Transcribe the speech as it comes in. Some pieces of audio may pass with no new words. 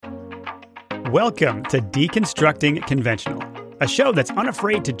Welcome to Deconstructing Conventional, a show that's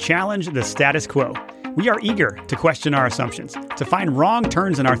unafraid to challenge the status quo. We are eager to question our assumptions, to find wrong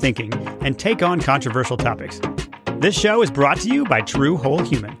turns in our thinking, and take on controversial topics. This show is brought to you by True Whole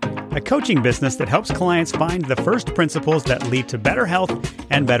Human, a coaching business that helps clients find the first principles that lead to better health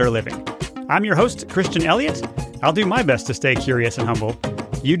and better living. I'm your host, Christian Elliott. I'll do my best to stay curious and humble.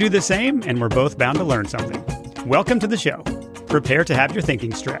 You do the same, and we're both bound to learn something. Welcome to the show. Prepare to have your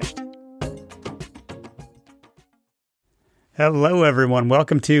thinking stretched. Hello, everyone.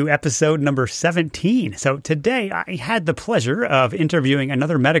 Welcome to episode number 17. So today I had the pleasure of interviewing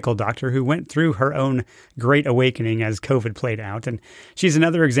another medical doctor who went through her own great awakening as COVID played out. And she's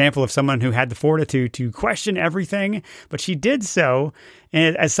another example of someone who had the fortitude to question everything, but she did so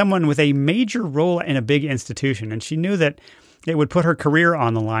as someone with a major role in a big institution. And she knew that it would put her career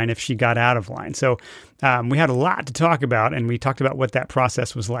on the line if she got out of line. So we had a lot to talk about, and we talked about what that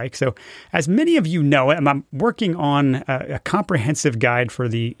process was like. So as many of you know, I'm working on a comprehensive guide for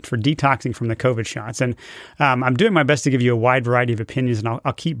detoxing from the COVID shots. And I'm doing my best to give you a wide variety of opinions, and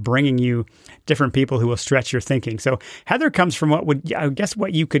I'll keep bringing you different people who will stretch your thinking. So Heather comes from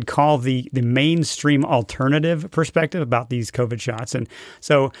what you could call the mainstream alternative perspective about these COVID shots. And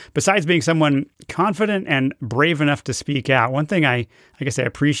so besides being someone confident and brave enough to speak out, one thing I guess I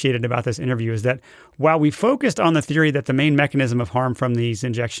appreciated about this interview is that while we focused on the theory that the main mechanism of harm from these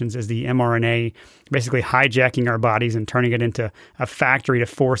injections is the mRNA basically hijacking our bodies and turning it into a factory to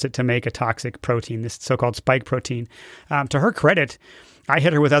force it to make a toxic protein, this so-called spike protein, to her credit, I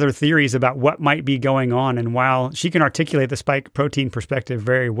hit her with other theories about what might be going on. And while she can articulate the spike protein perspective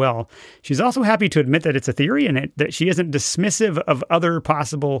very well, she's also happy to admit that it's a theory and that she isn't dismissive of other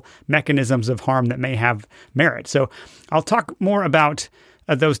possible mechanisms of harm that may have merit. So I'll talk more about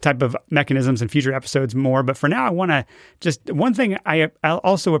those type of mechanisms in future episodes more. But for now, I want to one thing I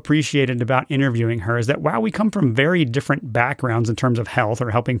also appreciated about interviewing her is that while we come from very different backgrounds in terms of health or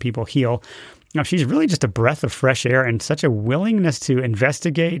helping people heal, she's really just a breath of fresh air and such a willingness to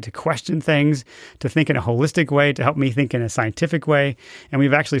investigate, to question things, to think in a holistic way, to help me think in a scientific way. And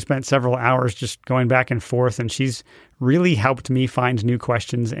we've actually spent several hours just going back and forth, and she's really helped me find new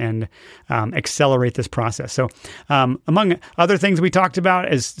questions and accelerate this process. So among other things we talked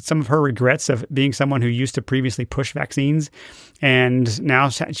about is some of her regrets of being someone who used to previously push vaccines. And now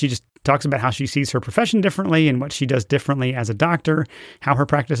she just talks about how she sees her profession differently and what she does differently as a doctor, how her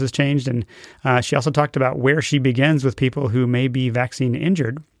practice has changed. And she also talked about where she begins with people who may be vaccine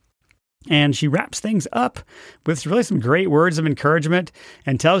injured. And she wraps things up with really some great words of encouragement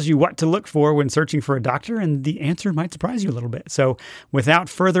and tells you what to look for when searching for a doctor. And the answer might surprise you a little bit. So without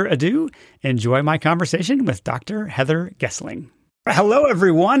further ado, enjoy my conversation with Dr. Heather Gessling. Hello,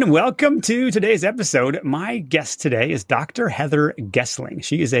 everyone. Welcome to today's episode. My guest today is Dr. Heather Gessling.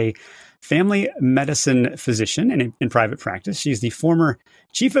 She is a family medicine physician in private practice. She's the former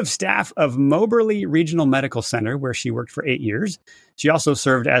chief of staff of Moberly Regional Medical Center, where she worked for 8 years. She also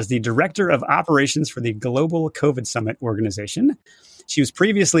served as the director of operations for the Global COVID Summit organization. She was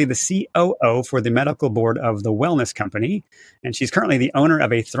previously the COO for the medical board of the Wellness Company, and she's currently the owner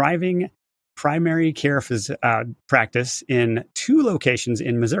of a thriving primary care practice in 2 locations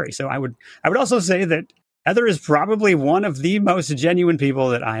in Missouri. So I would also say that Heather is probably one of the most genuine people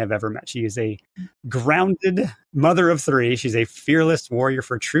that I have ever met. She is a grounded mother of 3. She's a fearless warrior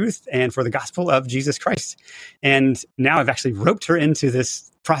for truth and for the gospel of Jesus Christ. And now I've actually roped her into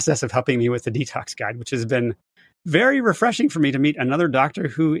this process of helping me with the detox guide, which has been very refreshing for me to meet another doctor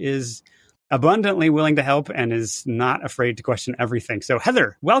who is abundantly willing to help and is not afraid to question everything. So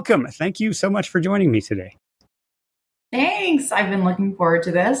Heather, welcome. Thank you so much for joining me today. Thanks. I've been looking forward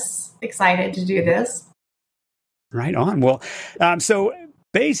to this. Excited to do this. Right on. Well,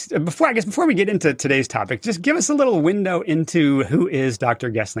 before we get into today's topic, just give us a little window into who is Dr.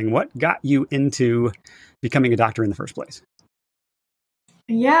 Gessling. What got you into becoming a doctor in the first place?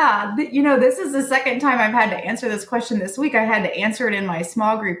 Yeah, this is the second time I've had to answer this question this week. I had to answer it in my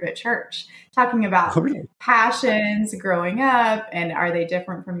small group at church, talking about passions growing up and are they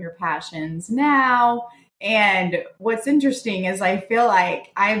different from your passions now? And what's interesting is I feel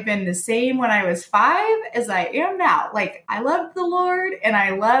like I've been the same when I was 5 as I am now. Like I loved the Lord and I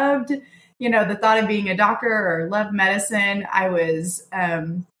loved, the thought of being a doctor or loved medicine. I was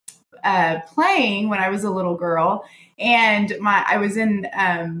playing when I was a little girl, and I was at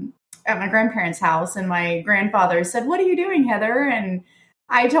my grandparents' house, and my grandfather said, "What are you doing, Heather?" And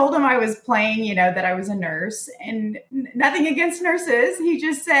I told him I was playing, that I was a nurse, and nothing against nurses. He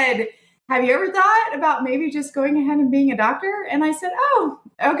just said, "Have you ever thought about maybe just going ahead and being a doctor?" And I said, "Oh,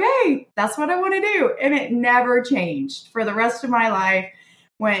 okay, that's what I want to do." And it never changed for the rest of my life.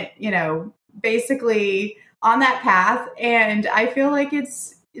 Went, basically on that path. And I feel like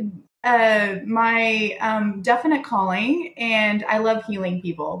it's my definite calling. And I love healing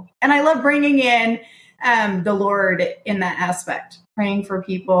people. And I love bringing in the Lord in that aspect, praying for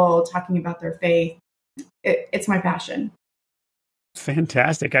people, talking about their faith. It's my passion.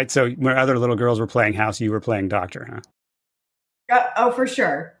 Fantastic. So when other little girls were playing house, you were playing doctor, huh? Oh, for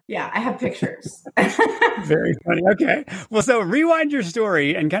sure. Yeah, I have pictures. Very funny. Okay. Well, so rewind your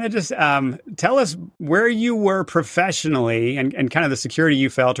story and kind of just tell us where you were professionally and kind of the security you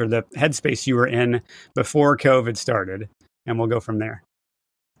felt or the headspace you were in before COVID started. And we'll go from there.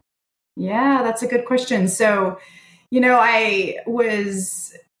 Yeah, that's a good question. So, I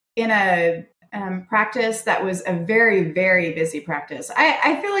was in a practice that was a very, very busy practice.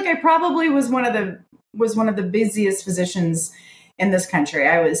 I feel like I probably was one of the busiest physicians in this country.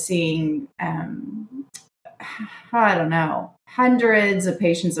 I was seeing, I don't know, hundreds of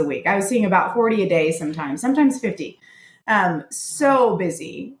patients a week. I was seeing about 40 a day sometimes 50. So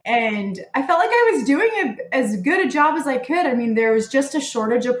busy. And I felt like I was doing as good a job as I could. I mean, there was just a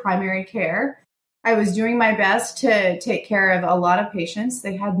shortage of primary care. I was doing my best to take care of a lot of patients.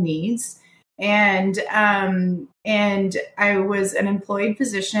 They had needs. And I was an employed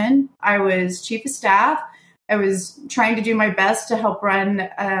physician. I was chief of staff. I was trying to do my best to help run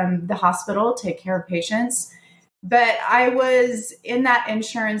the hospital, take care of patients. But I was in that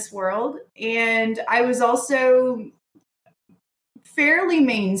insurance world, and I was also fairly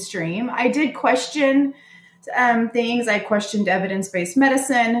mainstream. I did question things. I questioned evidence-based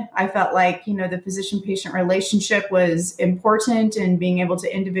medicine. I felt like, the physician-patient relationship was important, and being able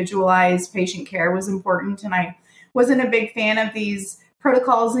to individualize patient care was important. And I wasn't a big fan of these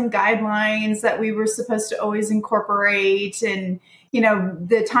protocols and guidelines that we were supposed to always incorporate. And,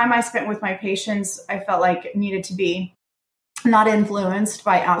 the time I spent with my patients, I felt like needed to be not influenced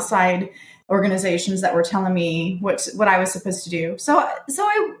by outside organizations that were telling me what I was supposed to do. So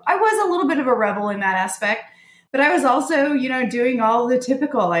I was a little bit of a rebel in that aspect, but I was also, doing all the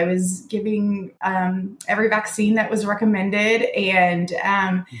typical. I was giving every vaccine that was recommended. And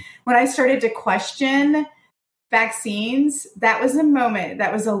when I started to question vaccines, that was a moment.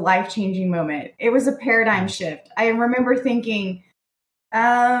 That was a life-changing moment. It was a paradigm shift. I remember thinking,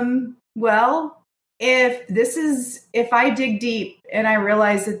 well, if I dig deep and I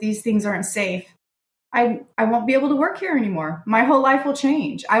realize that these things aren't safe, I won't be able to work here anymore. My whole life will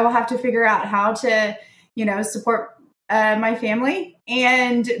change. I will have to figure out how to, support my family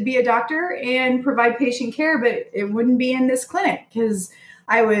and be a doctor and provide patient care, but it wouldn't be in this clinic because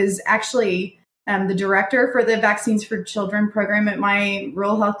I was actually the director for the Vaccines for Children program at my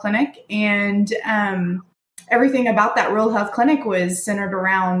rural health clinic. And everything about that rural health clinic was centered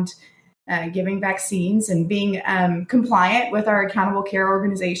around giving vaccines and being compliant with our accountable care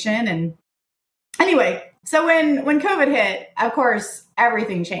organization. And anyway, so when COVID hit, of course,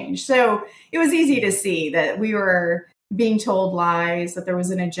 everything changed. So it was easy to see that we were being told lies, that there was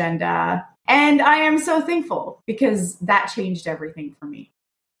an agenda. And I am so thankful because that changed everything for me.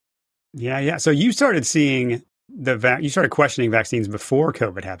 Yeah. So you started seeing you started questioning vaccines before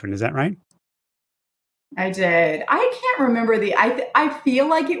COVID happened. Is that right? I did. I can't remember I feel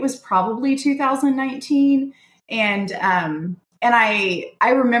like it was probably 2019. And I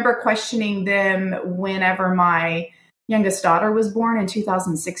remember questioning them whenever my youngest daughter was born in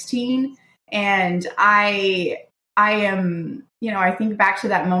 2016. And I am, I think back to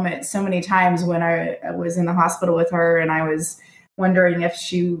that moment so many times when I was in the hospital with her and I was wondering if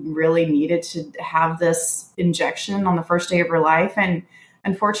she really needed to have this injection on the first day of her life. And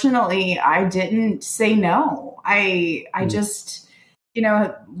unfortunately, I didn't say no. I just,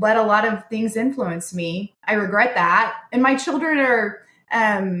 let a lot of things influence me. I regret that. And my children are,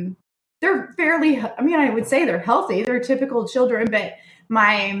 they're fairly, I would say they're healthy. They're typical children, but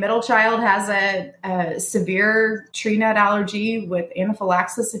my middle child has a severe tree nut allergy with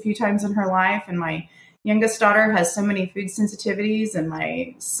anaphylaxis a few times in her life. And my youngest daughter has so many food sensitivities. And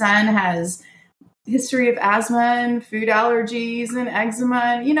my son has history of asthma and food allergies and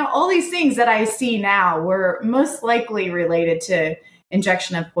eczema. All these things that I see now were most likely related to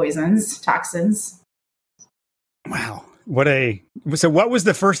injection of poisons, toxins. Wow. So what was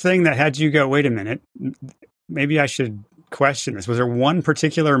the first thing that had you go, wait a minute, maybe I should question this? Was there one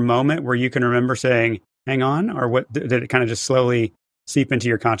particular moment where you can remember saying, hang on, or what did it kind of just slowly seep into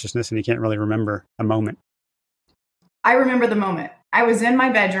your consciousness and you can't really remember a moment? I remember the moment. I was in my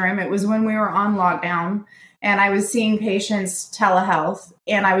bedroom. It was when we were on lockdown and I was seeing patients telehealth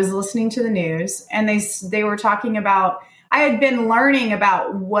and I was listening to the news and they were talking about, I had been learning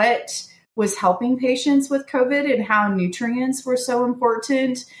about what was helping patients with COVID and how nutrients were so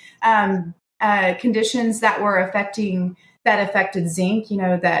important. conditions that were affected zinc,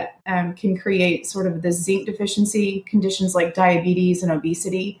 that can create sort of the zinc deficiency conditions like diabetes and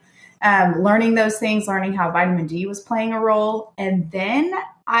obesity. Learning those things, learning how vitamin D was playing a role. And then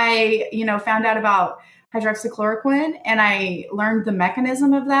I, found out about hydroxychloroquine, and I learned the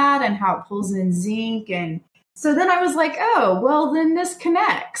mechanism of that and how it pulls in zinc. And so then I was like, oh, well, then this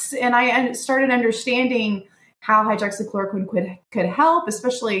connects. And I started understanding how hydroxychloroquine could help,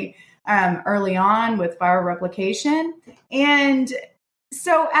 especially early on with viral replication. And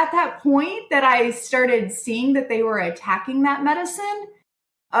so at that point that I started seeing that they were attacking that medicine,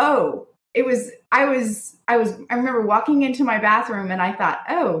 I remember walking into my bathroom and I thought,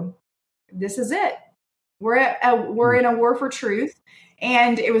 oh, this is it. We're in a war for truth.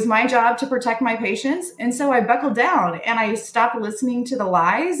 And it was my job to protect my patients. And so I buckled down and I stopped listening to the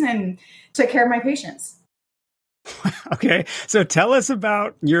lies and took care of my patients. Okay. So tell us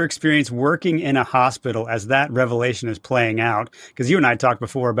about your experience working in a hospital as that revelation is playing out. Because you and I talked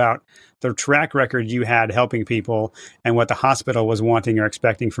before about the track record you had helping people and what the hospital was wanting or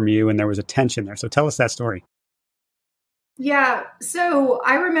expecting from you. And there was a tension there. So tell us that story. Yeah. So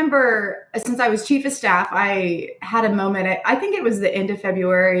I remember since I was chief of staff, I had a moment, I think it was the end of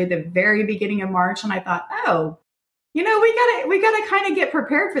February, the very beginning of March. And I thought, oh, we gotta kind of get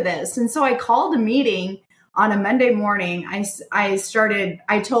prepared for this. And so I called a meeting on a Monday morning. I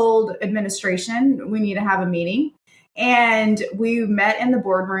told administration, we need to have a meeting. And we met in the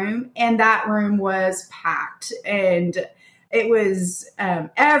boardroom, and that room was packed. And it was,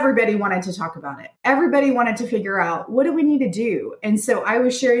 everybody wanted to talk about it. Everybody wanted to figure out, what do we need to do? And so I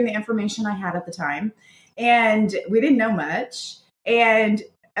was sharing the information I had at the time, and we didn't know much. And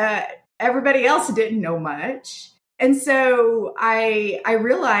everybody else didn't know much. And so I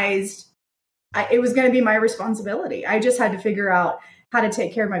realized it was going to be my responsibility. I just had to figure out how to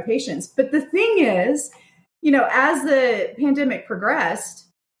take care of my patients. But the thing is, as the pandemic progressed,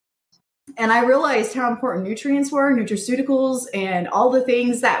 and I realized how important nutrients were, nutraceuticals, and all the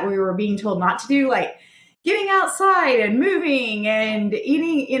things that we were being told not to do, like getting outside and moving and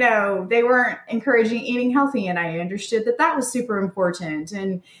eating, they weren't encouraging eating healthy. And I understood that was super important.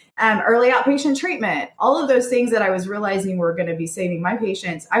 And early outpatient treatment, all of those things that I was realizing were going to be saving my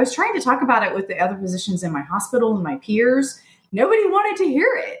patients. I was trying to talk about it with the other physicians in my hospital and my peers. Nobody wanted to hear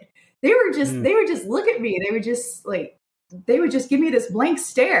it. They would just look at me. They would just give me this blank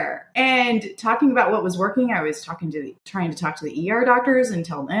stare. And talking about what was working, I was trying to talk to the ER doctors and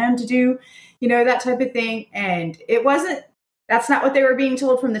tell them to do, that type of thing. And that's not what they were being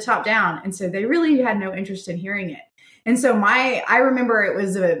told from the top down. And so they really had no interest in hearing it. And so I remember it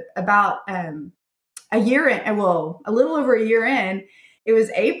was about a year in, a little over a year in, it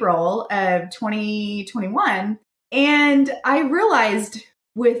was April of 2021. And I realized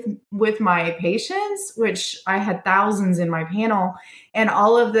with my patients, which I had thousands in my panel, and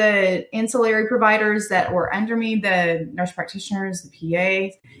all of the ancillary providers that were under me, the nurse practitioners, the PA,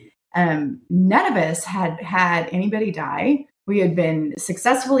 none of us had anybody die. We had been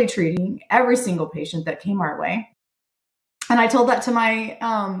successfully treating every single patient that came our way. And I told that to my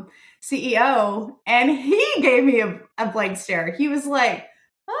CEO, and he gave me a blank stare. He was like,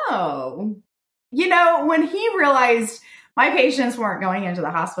 oh, when he realized my patients weren't going into the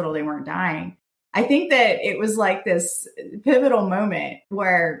hospital, they weren't dying. I think that it was like this pivotal moment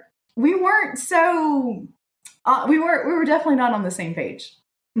where we were definitely not on the same page.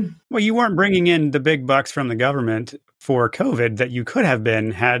 Well, you weren't bringing in the big bucks from the government for COVID that you could have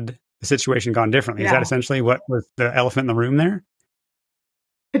been had the situation gone differently. Yeah. Is that essentially what was the elephant in the room there?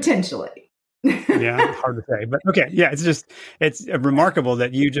 Potentially. Yeah, hard to say. But okay, yeah, it's remarkable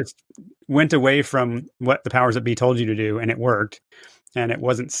that you just went away from what the powers that be told you to do, and it worked, and it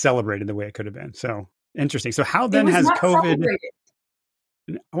wasn't celebrated the way it could have been. So interesting. So how then has COVID...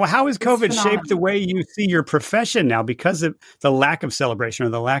 Well, how has COVID shaped the way you see your profession now because of the lack of celebration or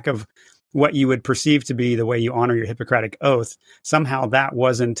the lack of what you would perceive to be the way you honor your Hippocratic oath? Somehow that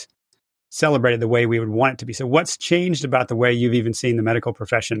wasn't celebrated the way we would want it to be. So what's changed about the way you've even seen the medical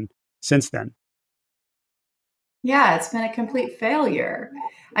profession since then? Yeah, it's been a complete failure.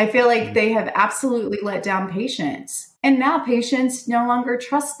 I feel like they have absolutely let down patients. And now patients no longer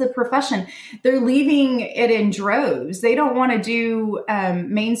trust the profession. They're leaving it in droves. They don't want to do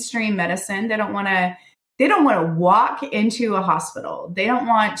mainstream medicine. They don't want to walk into a hospital. They don't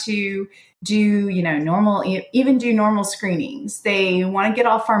want to do, normal screenings. They want to get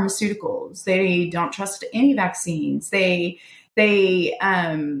off pharmaceuticals. They don't trust any vaccines. They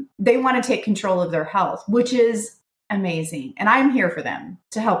want to take control of their health, which is amazing. And I'm here for them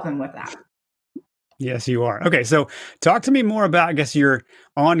to help them with that. Yes, you are. Okay, so talk to me more about, I guess, your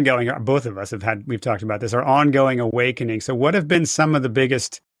ongoing, both of us we've talked about this, our ongoing awakening. So what have been some of the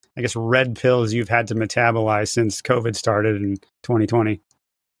biggest, I guess, red pills you've had to metabolize since COVID started in 2020?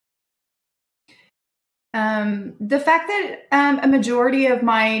 The fact that a majority of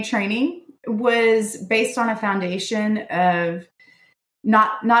my training was based on a foundation of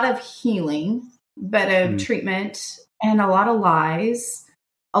not of healing, but of treatment, and a lot of lies,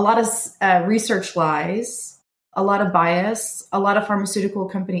 a lot of research lies, a lot of bias, a lot of pharmaceutical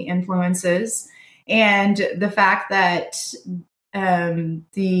company influences, and the fact that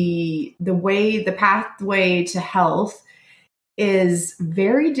the pathway to health is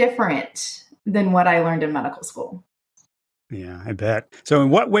very different than what I learned in medical school. Yeah, I bet. So in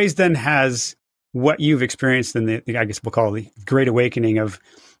what ways then has what you've experienced in the, I guess we'll call the Great Awakening of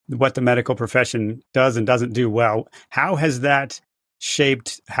what the medical profession does and doesn't do well, how has that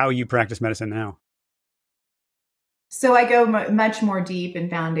shaped how you practice medicine now? So I go much more deep and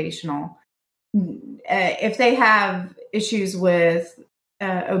foundational. If they have issues with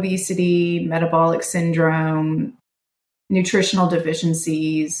obesity, metabolic syndrome, nutritional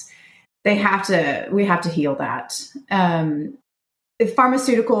deficiencies, we have to heal that. If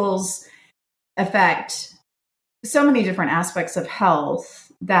pharmaceuticals affect so many different aspects of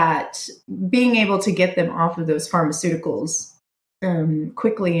health, that being able to get them off of those pharmaceuticals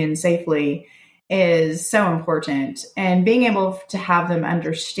quickly and safely is so important. And being able to have them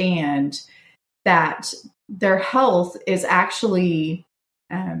understand that their health is actually,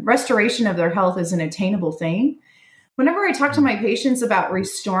 restoration of their health is an attainable thing. Whenever I talk to my patients about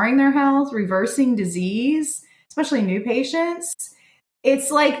restoring their health, reversing disease, especially new patients,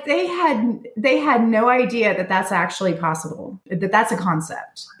 it's like they had no idea that that's actually possible, that that's a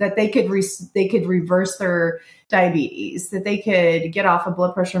concept, that they could reverse their diabetes, that they could get off of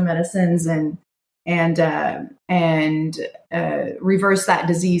blood pressure medicines and reverse that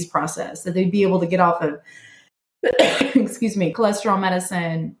disease process, that they'd be able to get off of excuse me, cholesterol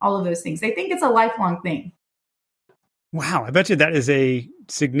medicine, all of those things. They think it's a lifelong thing. Wow, I bet you that is a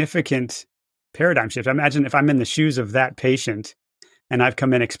significant paradigm shift. I imagine if I'm in the shoes of that patient and I've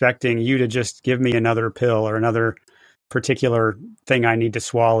come in expecting you to just give me another pill or another particular thing I need to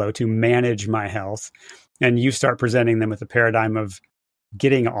swallow to manage my health, and you start presenting them with a paradigm of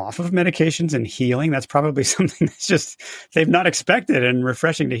getting off of medications and healing, that's probably something that's just they've not expected and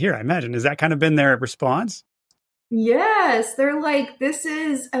refreshing to hear, I imagine. Has that kind of been their response? Yes, they're like, this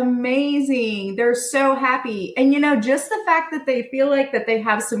is amazing. They're so happy. And, just the fact that they feel like that they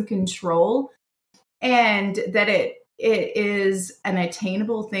have some control and that it is an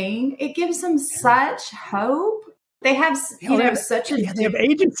attainable thing, it gives them such hope. They have, such a... They have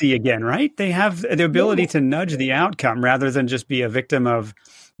agency again, right? They have the ability to nudge the outcome rather than just be a victim of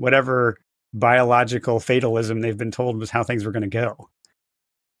whatever biological fatalism they've been told was how things were going to go.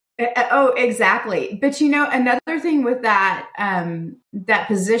 Oh, exactly. But another thing with that that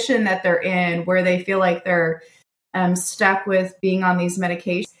position that they're in, where they feel like they're stuck with being on these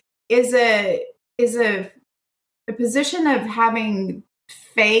medications, is a position of having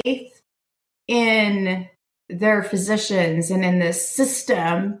faith in their physicians and in this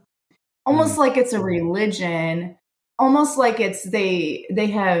system, almost like it's a religion, almost like it's they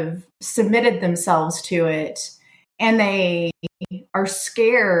have submitted themselves to it, and they are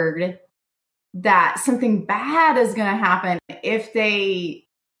scared that something bad is going to happen if they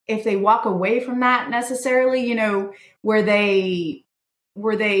walk away from that necessarily, where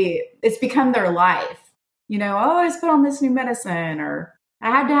it's become their life, oh, I just put on this new medicine, or I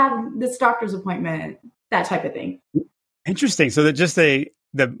had to have this doctor's appointment, that type of thing. Interesting. So that just the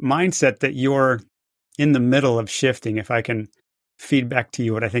mindset that you're in the middle of shifting, if I can feed back to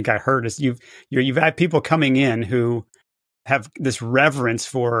you, what I think I heard is you've had people coming in who have this reverence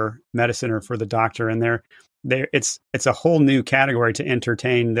for medicine or for the doctor, and it's a whole new category to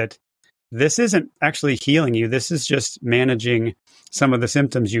entertain, that this isn't actually healing you. This is just managing some of the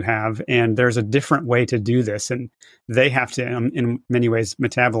symptoms you have, and there's a different way to do this. And they have to, in many ways,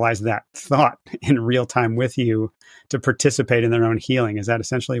 metabolize that thought in real time with you to participate in their own healing. Is that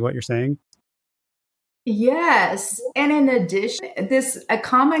essentially what you're saying? Yes. And in addition, a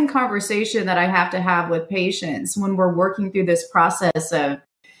common conversation that I have to have with patients when we're working through this process of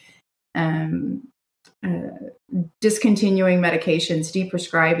discontinuing medications,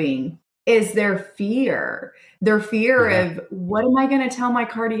 deprescribing, is their fear of, what am I going to tell my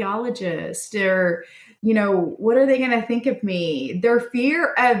cardiologist? Or, what are they going to think of me? Their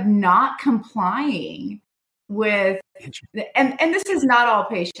fear of not complying with, and this is not all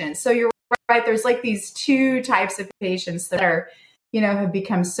patients. So you're right. There's like these two types of patients that are have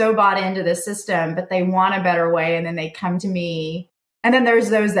become so bought into the system, but they want a better way. And then they come to me. And then there's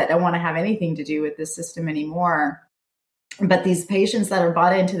those that don't want to have anything to do with the system anymore. But these patients that are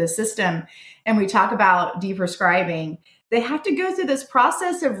bought into the system, and we talk about deprescribing, they have to go through this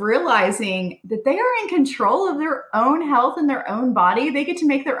process of realizing that they are in control of their own health and their own body. They get to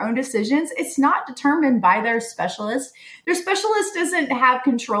make their own decisions. It's not determined by their specialist. Their specialist doesn't have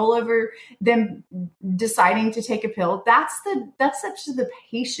control over them deciding to take a pill. That's up to the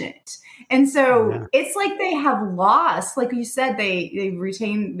patient. And so It's like they have lost, like you said, they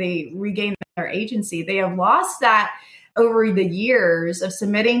regain their agency. They have lost that over the years of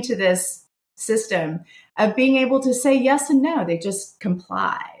submitting to this system, of being able to say yes and no. They just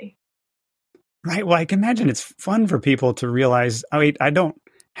comply. Right. Well, I can imagine it's fun for people to realize, I don't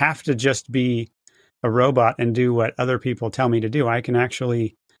have to just be a robot and do what other people tell me to do. I can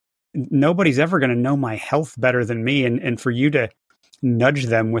actually, nobody's ever going to know my health better than me. And for you to nudge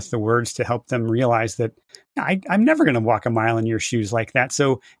them with the words to help them realize that I'm never going to walk a mile in your shoes like that.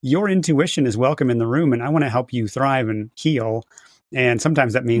 So your intuition is welcome in the room, and I want to help you thrive and heal. And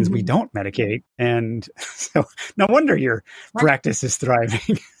sometimes that means we don't medicate. And so no wonder your practice is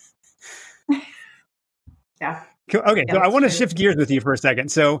thriving. Yeah. Okay, so I want to shift gears with you for a second.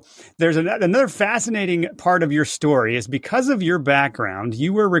 So there's another fascinating part of your story is because of your background,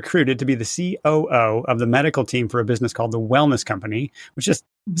 you were recruited to be the COO of the medical team for a business called the Wellness Company, which just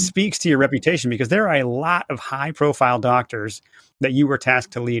speaks to your reputation because there are a lot of high-profile doctors that you were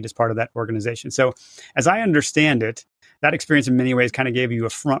tasked to lead as part of that organization. So as I understand it, that experience in many ways kind of gave you a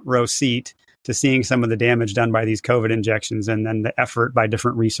front row seat to seeing some of the damage done by these COVID injections and then the effort by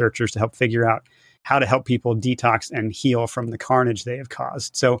different researchers to help figure out how to help people detox and heal from the carnage they have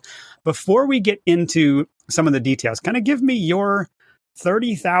caused. So before we get into some of the details, kind of give me your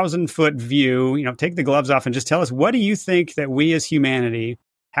 30,000 foot view, take the gloves off and just tell us, what do you think that we as humanity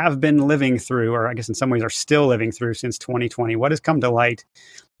have been living through, or I guess in some ways are still living through since 2020? What has come to light?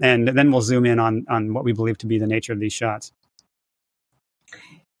 And then we'll zoom in on what we believe to be the nature of these shots.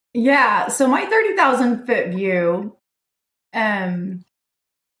 Yeah. So my 30,000 foot view,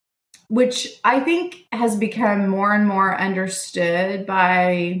 which I think has become more and more understood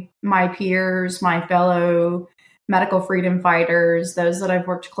by my peers, my fellow medical freedom fighters, those that I've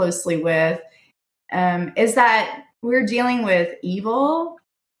worked closely with, is that we're dealing with evil.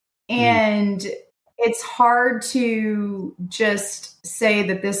 And it's hard to just say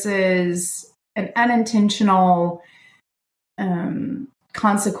that this is an unintentional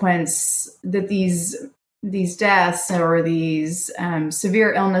consequence, that these deaths or these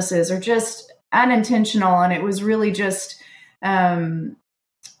severe illnesses are just unintentional. And it was really just low,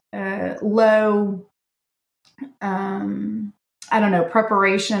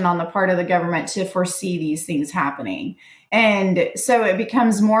 preparation on the part of the government to foresee these things happening. And so it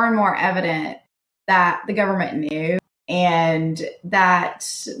becomes more and more evident that the government knew and that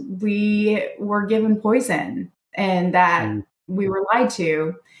we were given poison and that we were lied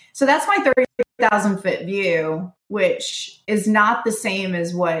to. So that's my 30,000 foot view, which is not the same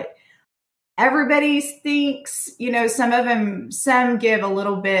as what everybody thinks. Some give a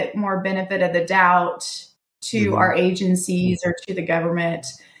little bit more benefit of the doubt to our agencies or to the government.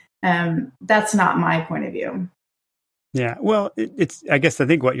 That's not my point of view. Yeah. Well, I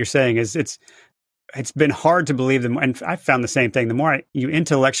think what you're saying is it's been hard to believe them. And I found the same thing. The more you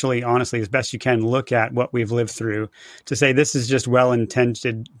intellectually, honestly, as best you can look at what we've lived through to say this is just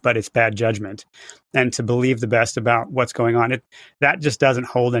well-intentioned, but it's bad judgment, and to believe the best about what's going on. That just doesn't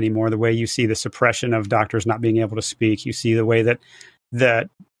hold anymore. The way you see the suppression of doctors not being able to speak, you see the way that the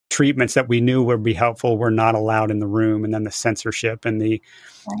treatments that we knew would be helpful were not allowed in the room, and then the censorship and the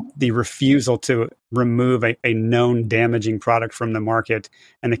refusal to remove a known damaging product from the market,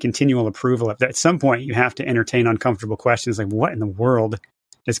 and the continual approval of that. At some point, you have to entertain uncomfortable questions like, what in the world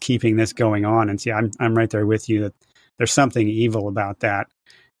is keeping this going on? And see, I'm right there with you that there's something evil about that.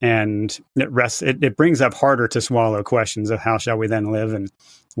 And it brings up harder to swallow questions of how shall we then live, and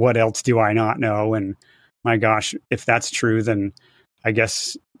what else do I not know? And my gosh, if that's true, then I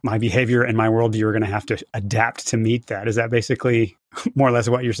guess my behavior and my worldview are going to have to adapt to meet that. Is that basically more or less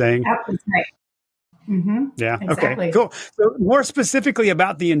what you're saying? That's right. Mm-hmm. Yeah. Exactly. Okay, cool. So more specifically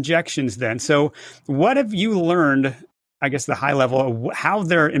about the injections then. So what have you learned, I guess the high level, of how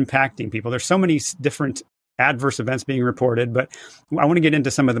they're impacting people? There's so many different adverse events being reported, but I want to get into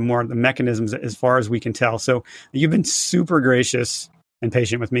some of the mechanisms as far as we can tell. So you've been super gracious and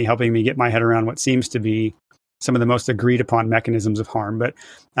patient with me, helping me get my head around what seems to be some of the most agreed upon mechanisms of harm. But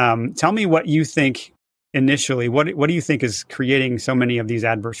tell me what you think initially. What do you think is creating so many of these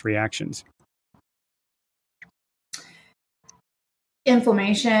adverse reactions?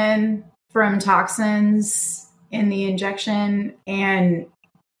 inflammation from toxins in the injection and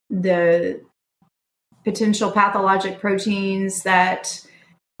the potential pathologic proteins that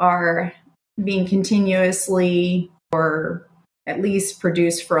are being continuously or at least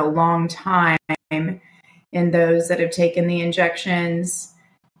produced for a long time in those that have taken the injections.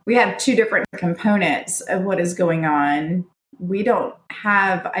 We have two different components of what is going on. We don't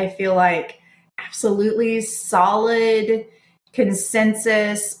have, I feel like, absolutely solid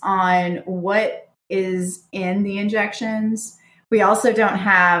consensus on what is in the injections. We also don't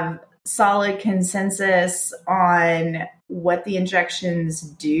have solid consensus on what the injections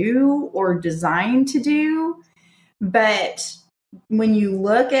do or designed to do. But when you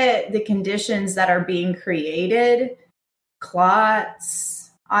look at the conditions that are being created,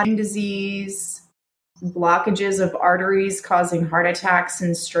 clots, autoimmune disease, blockages of arteries causing heart attacks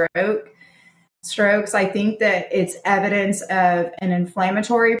and strokes, I think that it's evidence of an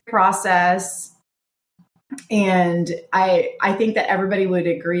inflammatory process. And I think that everybody would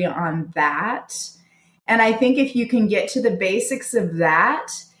agree on that. And I think if you can get to the basics of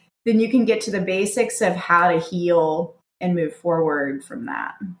that, then you can get to the basics of how to heal and move forward from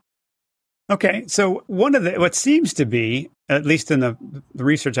that. Okay. So what seems to be, at least in the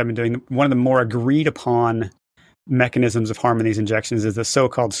research I've been doing, one of the more agreed upon mechanisms of harm in these injections is the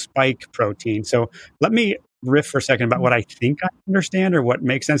so-called spike protein. So let me riff for a second about what I think I understand or what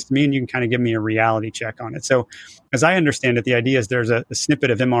makes sense to me, and you can kind of give me a reality check on it. So as I understand it, the idea is there's a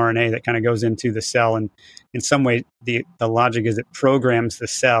snippet of mRNA that kind of goes into the cell, and in some way the logic is it programs the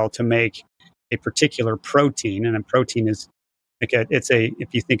cell to make a particular protein, and a protein is if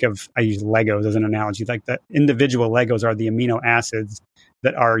you think of, I use Legos as an analogy, like the individual Legos are the amino acids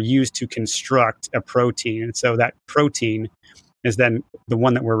that are used to construct a protein. And so that protein is then the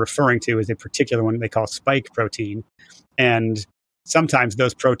one that we're referring to is a particular one they call spike protein. And sometimes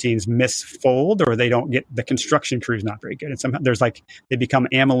those proteins misfold or they don't get, the construction crew is not very good. And somehow they become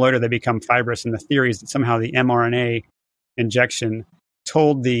amyloid or they become fibrous. And the theory is that somehow the mRNA injection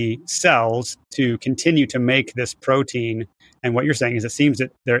told the cells to continue to make this protein. And what you're saying is it seems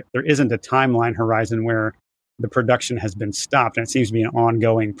that there isn't a timeline horizon where the production has been stopped, and it seems to be an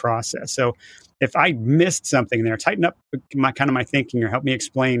ongoing process. So if I missed something there, tighten up my thinking or help me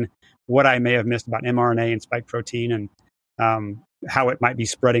explain what I may have missed about mRNA and spike protein and how it might be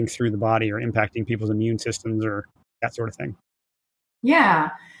spreading through the body or impacting people's immune systems or that sort of thing. Yeah.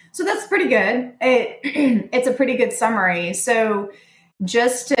 So that's pretty good. It's a pretty good summary. So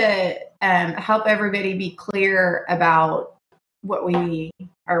just to help everybody be clear about what we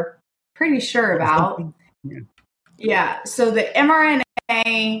are pretty sure about. Yeah. So the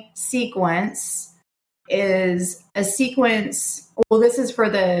mRNA sequence is a sequence. Well, this is for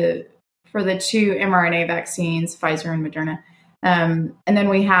the two mRNA vaccines, Pfizer and Moderna. And then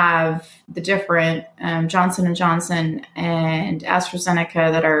we have the different Johnson & Johnson and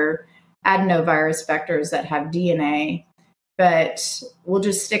AstraZeneca that are adenovirus vectors that have DNA. But we'll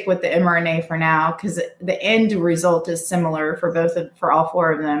just stick with the mRNA for now because the end result is similar for all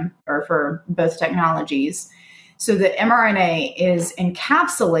four of them, or for both technologies. So the mRNA is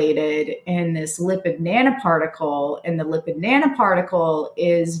encapsulated in this lipid nanoparticle, and the lipid nanoparticle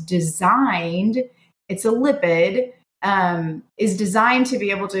is designed, it's a lipid, is designed to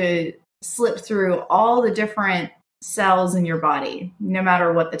be able to slip through all the different cells in your body, no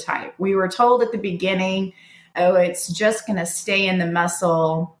matter what the type. We were told at the beginning, it's just going to stay in the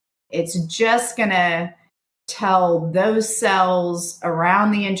muscle. It's just going to tell those cells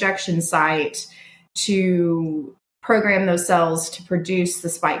around the injection site to program those cells to produce the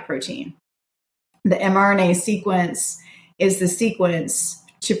spike protein. The mRNA sequence is the sequence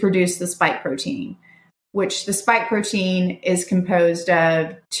to produce the spike protein, which the spike protein is composed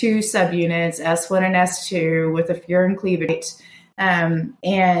of two subunits, S1 and S2, with a furin cleavage. And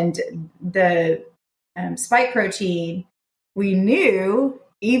the spike protein, we knew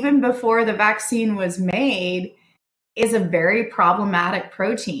even before the vaccine was made, is a very problematic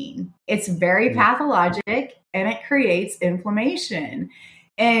protein. It's very pathologic and it creates inflammation.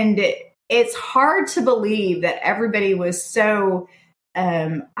 And it's hard to believe that everybody was so,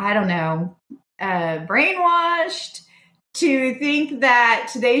 brainwashed to think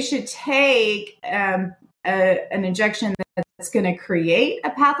that they should take an injection that's going to create a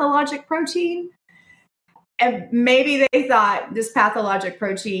pathologic protein. And maybe they thought this pathologic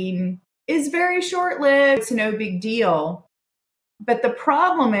protein is very short-lived. It's no big deal. But the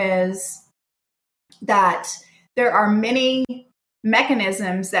problem is that there are many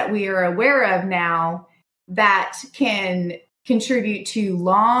mechanisms that we are aware of now that can contribute to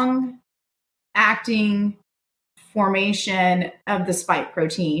long-acting formation of the spike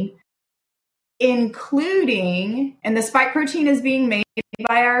protein, including, and the spike protein is being made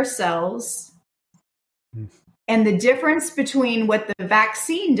by our cells. And the difference between what the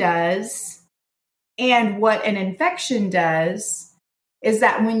vaccine does and what an infection does is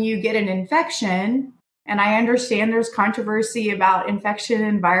that when you get an infection, and I understand there's controversy about infection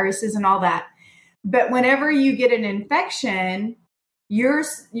and viruses and all that, but whenever you get an infection, your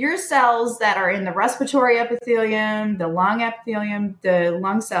cells that are in the respiratory epithelium, the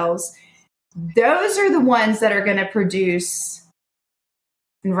lung cells, those are the ones that are going to produce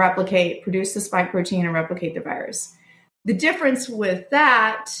the spike protein and replicate the virus. The difference with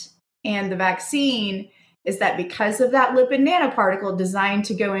that and the vaccine is that because of that lipid nanoparticle designed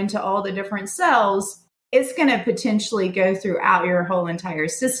to go into all the different cells, it's going to potentially go throughout your whole entire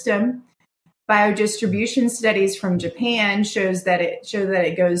system. Biodistribution studies from Japan show that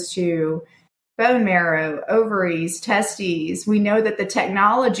it goes to bone marrow, ovaries, testes. We know that the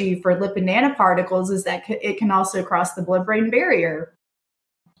technology for lipid nanoparticles is that it can also cross the blood-brain barrier,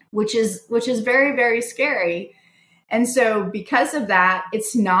 which is very, very scary. And so because of that,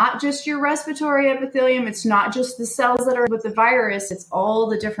 it's not just your respiratory epithelium. It's not just the cells that are with the virus. It's all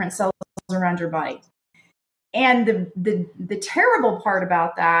the different cells around your body. And the terrible part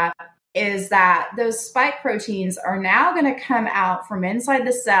about that is that those spike proteins are now going to come out from inside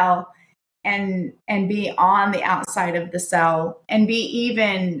the cell and be on the outside of the cell and be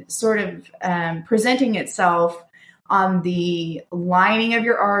even sort of presenting itself on the lining of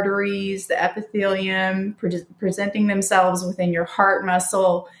your arteries, the epithelium, presenting themselves within your heart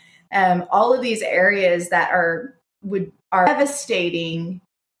muscle, all of these areas that are devastating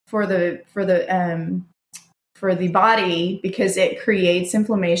for the body because it creates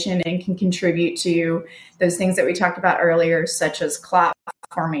inflammation and can contribute to those things that we talked about earlier, such as clot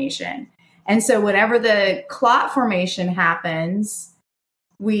formation. And so whenever the clot formation happens,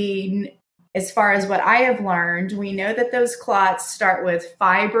 as far as what I have learned, we know that those clots start with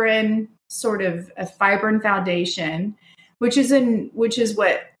fibrin, sort of a fibrin foundation, which is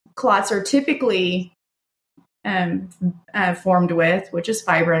what clots are typically formed with, which is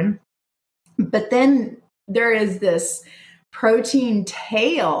fibrin. But then there is this protein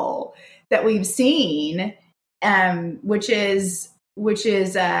tail that we've seen, which is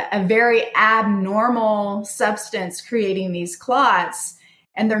a very abnormal substance creating these clots.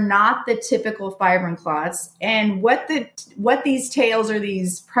 And they're not the typical fibrin clots. And what these tails or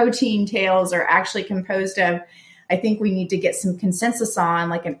these protein tails are actually composed of, I think we need to get some consensus on,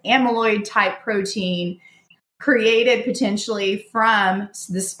 like an amyloid type protein created potentially from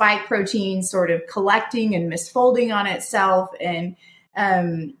the spike protein sort of collecting and misfolding on itself and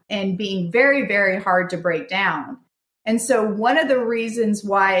being very, very hard to break down. And so one of the reasons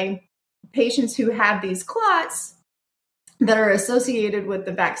why patients who have these clots that are associated with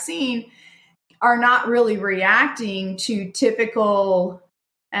the vaccine are not really reacting to typical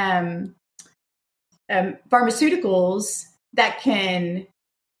pharmaceuticals that can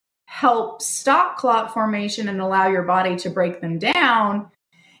help stop clot formation and allow your body to break them down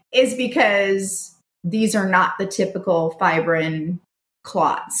is because these are not the typical fibrin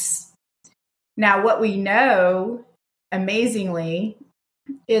clots. Now, what we know, amazingly,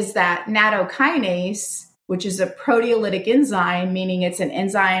 is that nattokinase, which is a proteolytic enzyme, meaning it's an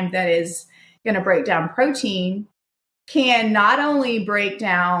enzyme that is going to break down protein, can not only break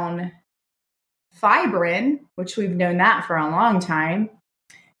down fibrin, which we've known that for a long time,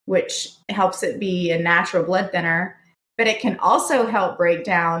 which helps it be a natural blood thinner, but it can also help break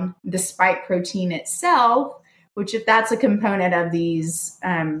down the spike protein itself, which if that's a component of these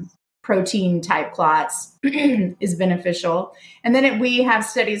protein type clots is beneficial. And then we have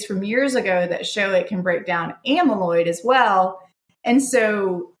studies from years ago that show it can break down amyloid as well. And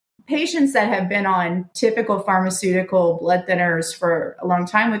so patients that have been on typical pharmaceutical blood thinners for a long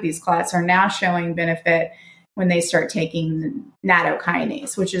time with these clots are now showing benefit when they start taking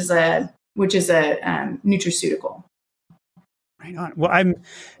nattokinase, which is a nutraceutical. Right on. Well,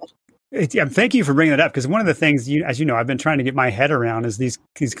 thank you for bringing that up, because one of the things, as you know, I've been trying to get my head around is these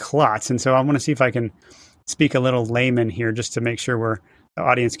clots. And so I want to see if I can speak a little layman here just to make sure the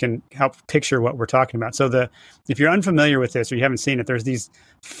audience can help picture what we're talking about. So if you're unfamiliar with this or you haven't seen it, there's these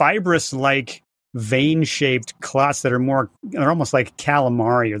fibrous-like vein-shaped clots that they're almost like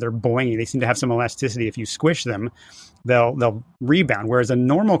calamari, or they're boingy. They seem to have some elasticity. If you squish them, they'll rebound. Whereas a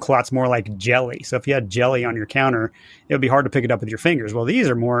normal clot's more like jelly. So if you had jelly on your counter, it would be hard to pick it up with your fingers. Well, these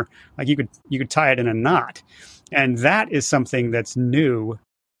are more like you could tie it in a knot. And that is something that's new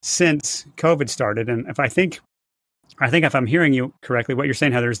since COVID started. And if I think I think if I'm hearing you correctly, what you're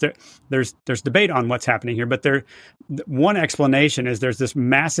saying, Heather, is there's debate on what's happening here, but one explanation is there's this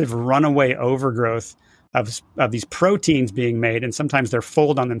massive runaway overgrowth of these proteins being made, and sometimes they're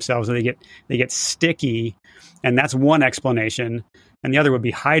fold on themselves and they get sticky, and that's one explanation. And the other would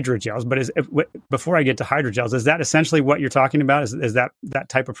be hydrogels. But before I get to hydrogels, is that essentially what you're talking about? Is that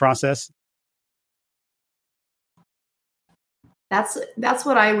type of process? That's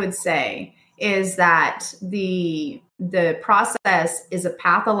what I would say, is that the process is a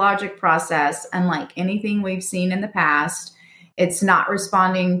pathologic process, unlike anything we've seen in the past. It's not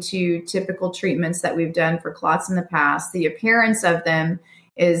responding to typical treatments that we've done for clots in the past. The appearance of them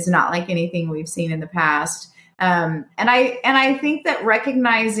is not like anything we've seen in the past. And I think that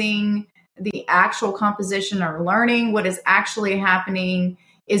recognizing the actual composition or learning what is actually happening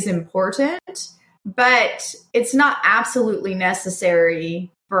is important, but it's not absolutely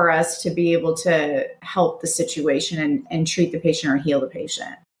necessary for us to be able to help the situation and treat the patient or heal the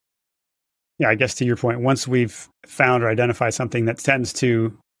patient. Yeah, I guess to your point, once we've found or identified something that tends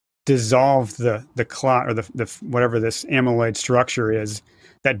to dissolve the clot or the whatever this amyloid structure is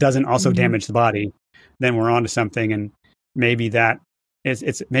that doesn't also damage the body, then we're onto something. And maybe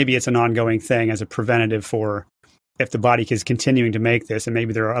it's an ongoing thing as a preventative for if the body is continuing to make this, and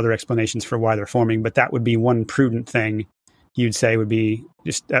maybe there are other explanations for why they're forming, but that would be one prudent thing you'd say would be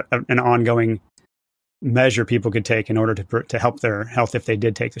just an ongoing measure people could take in order to help their health if they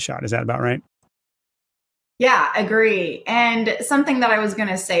did take the shot. Is that about right? Yeah, agree. And something that I was going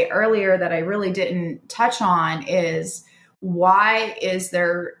to say earlier that I really didn't touch on is why is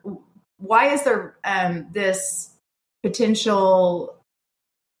there this potential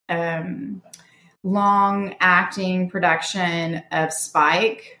long-acting production of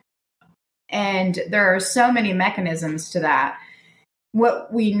spike? And there are so many mechanisms to that.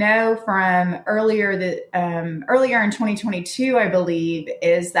 What we know from earlier in 2022, I believe,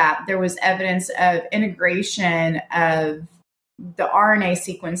 is that there was evidence of integration of the RNA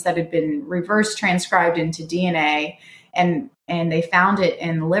sequence that had been reverse transcribed into DNA, and they found it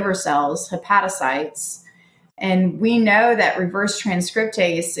in liver cells, hepatocytes. And we know that reverse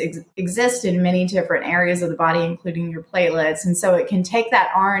transcriptase exists in many different areas of the body, including your platelets. And so it can take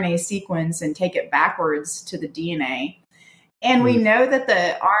that RNA sequence and take it backwards to the DNA. And we know that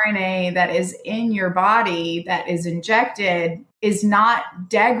the RNA that is in your body that is injected is not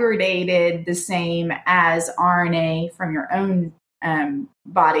degraded the same as RNA from your own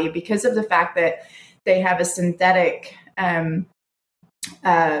body because of the fact that they have a synthetic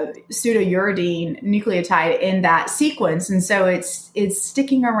pseudouridine nucleotide in that sequence. And so it's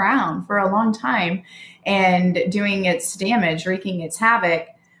sticking around for a long time and doing its damage, wreaking its havoc.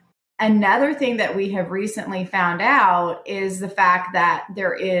 Another thing that we have recently found out is the fact that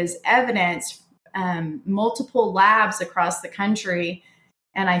there is evidence, multiple labs across the country,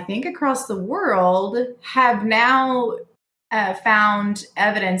 and I think across the world, have now found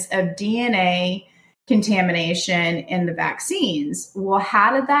evidence of DNA contamination in the vaccines. Well,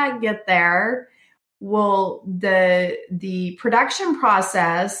 how did that get there? Well, the production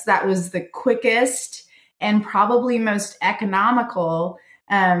process that was the quickest and probably most economical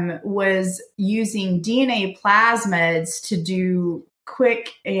was using DNA plasmids to do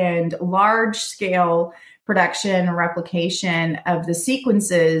quick and large scale production and replication of the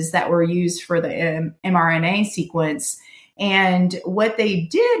sequences that were used for the mRNA sequence. And what they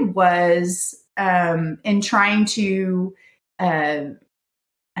did was, in trying to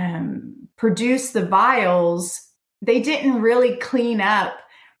produce the vials, they didn't really clean up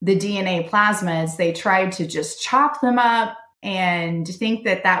the DNA plasmids. They tried to just chop them up and think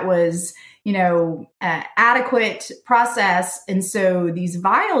that was, adequate process. And so these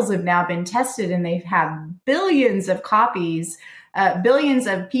vials have now been tested and they've had billions of copies, billions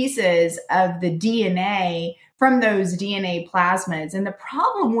of pieces of the DNA from those DNA plasmids. And the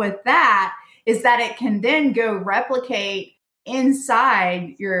problem with that is that it can then go replicate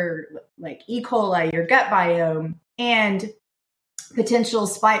inside your E. coli, your gut biome, and potential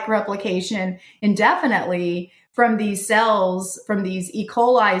spike replication indefinitely from these cells, from these E.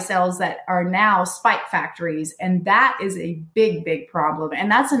 coli cells that are now spike factories. And that is a big, big problem.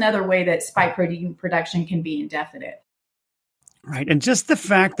 And that's another way that spike protein production can be indefinite. Right. And just the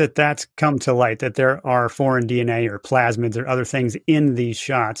fact that that's come to light, that there are foreign DNA or plasmids or other things in these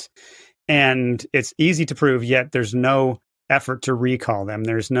shots, and it's easy to prove, yet there's no effort to recall them.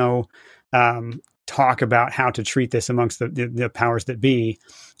 There's no talk about how to treat this amongst the powers that be,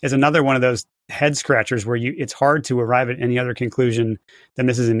 is another one of those head scratchers where it's hard to arrive at any other conclusion than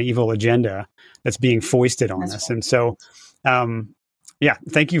this is an evil agenda that's being foisted on us. Right. And so Yeah,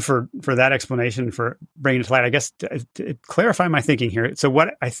 thank you for that explanation, for bringing it to light. I guess to clarify my thinking here. So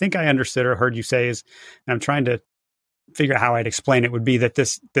what I think I understood or heard you say is, and I'm trying to figure out how I'd explain it, would be that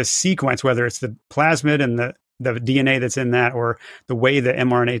this sequence, whether it's the plasmid and the DNA that's in that, or the way the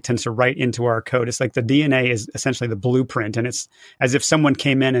mRNA tends to write into our code, it's like the DNA is essentially the blueprint, and it's as if someone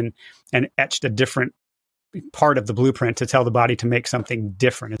came in and etched a different part of the blueprint to tell the body to make something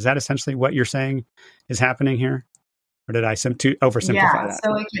different. Is that essentially what you're saying is happening here? Or did I oversimplify that?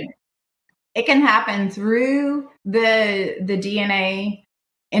 So it can happen through the DNA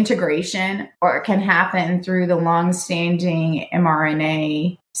integration, or it can happen through the long-standing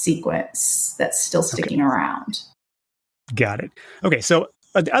mRNA sequence that's still sticking around. Got it. Okay, so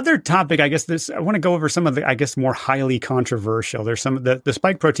the other topic, I guess I want to go over some of the, I guess, more highly controversial. There's some of the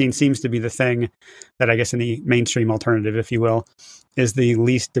spike protein seems to be the thing that I guess in the mainstream alternative, if you will, is the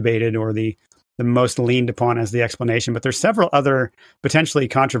least debated or the most leaned upon as the explanation. But there's several other potentially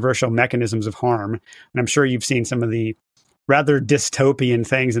controversial mechanisms of harm. And I'm sure you've seen some of the rather dystopian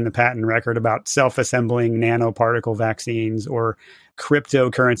things in the patent record about self-assembling nanoparticle vaccines or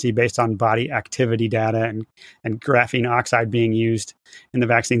cryptocurrency based on body activity data and graphene oxide being used in the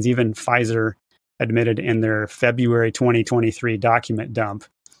vaccines. Even Pfizer admitted in their February 2023 document dump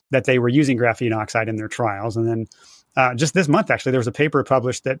that they were using graphene oxide in their trials. And then just this month, actually, there was a paper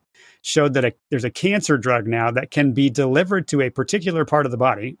published that showed that there's a cancer drug now that can be delivered to a particular part of the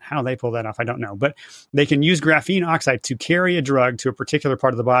body. How they pull that off, I don't know. But they can use graphene oxide to carry a drug to a particular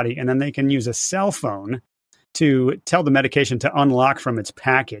part of the body, and then they can use a cell phone to tell the medication to unlock from its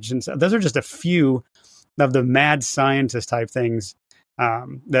package. And so those are just a few of the mad scientist type things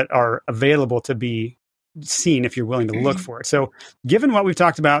that are available to be seen if you're willing to look for it. So given what we've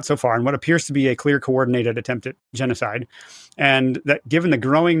talked about so far and what appears to be a clear coordinated attempt at genocide, and that given the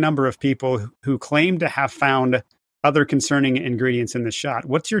growing number of people who claim to have found other concerning ingredients in the shot,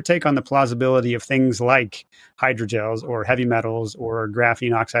 what's your take on the plausibility of things like hydrogels or heavy metals or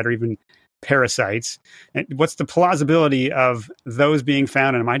graphene oxide or even parasites? And what's the plausibility of those being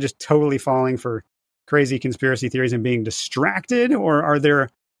found? And am I just totally falling for crazy conspiracy theories and being distracted, or are there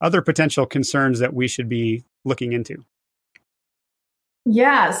other potential concerns that we should be looking into?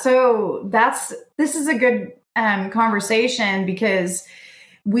 Yeah, so this is a good conversation, because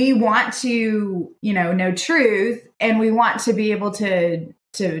we want to, know truth, and we want to be able to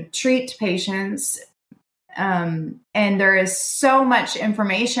treat patients. And there is so much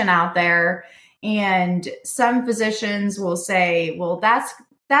information out there, and some physicians will say, well, that's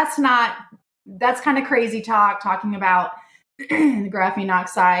kind of crazy talking about the graphene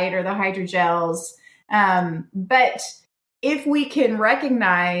oxide or the hydrogels. But if we can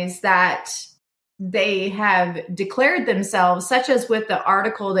recognize that they have declared themselves, such as with the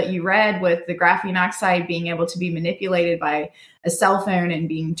article that you read with the graphene oxide being able to be manipulated by a cell phone and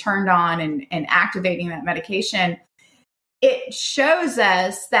being turned on and activating that medication, it shows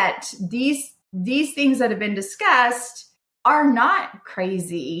us that these things that have been discussed are not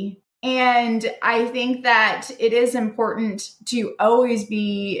crazy. And I think that it is important to always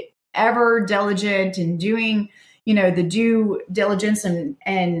be ever diligent in doing, the due diligence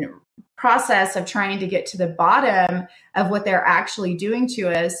and process of trying to get to the bottom of what they're actually doing to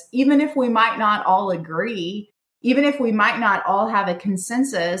us, even if we might not all agree, even if we might not all have a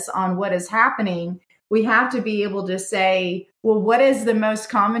consensus on what is happening. We have to be able to say, well, what is the most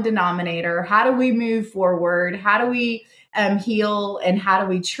common denominator? How do we move forward? How do we heal, and how do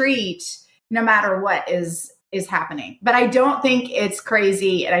we treat, no matter what is happening? But I don't think it's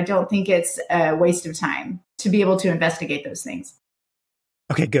crazy, and I don't think it's a waste of time to be able to investigate those things.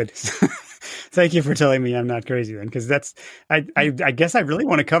 Okay, good. Thank you for telling me I'm not crazy then, because I guess I really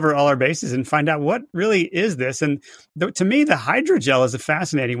want to cover all our bases and find out what really is this. And to me, the hydrogel is a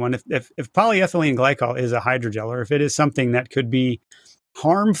fascinating one. If polyethylene glycol is a hydrogel, or if it is something that could be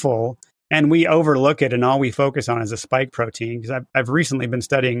harmful and we overlook it and all we focus on is a spike protein, because I've recently been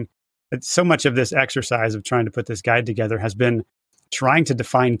studying so much of this exercise of trying to put this guide together has been trying to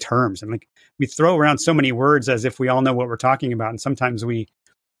define terms. And we throw around so many words as if we all know what we're talking about. And sometimes we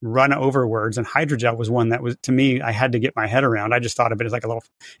run over words, and hydrogel was one that was, to me, I had to get my head around. I just thought of it as like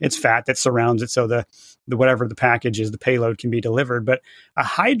it's fat that surrounds it, so the whatever the package is, the payload can be delivered. But a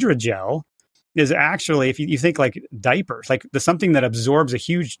hydrogel is actually, if you think like diapers, like something that absorbs a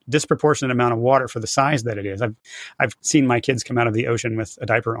huge disproportionate amount of water for the size that it is. I've seen my kids come out of the ocean with a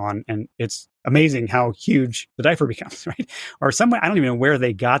diaper on, and it's amazing how huge the diaper becomes, right? Or some way, I don't even know where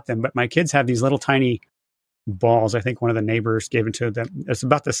they got them, but my kids have these little tiny balls. I think one of the neighbors gave it to them. It's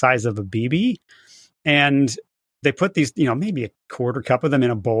about the size of a BB. And they put these, maybe a quarter cup of them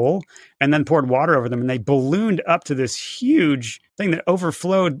in a bowl and then poured water over them, and they ballooned up to this huge thing that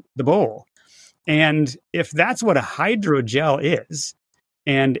overflowed the bowl. And if that's what a hydrogel is,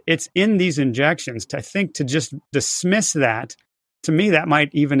 and it's in these injections, I think to just dismiss that, to me, that might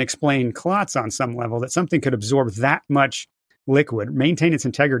even explain clots on some level, that something could absorb that much liquid, maintain its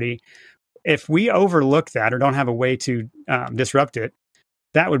integrity. If we overlook that or don't have a way to disrupt it,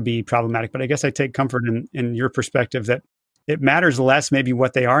 that would be problematic. But I guess I take comfort in your perspective that it matters less maybe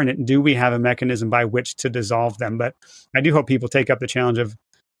what they are, and do we have a mechanism by which to dissolve them? But I do hope people take up the challenge of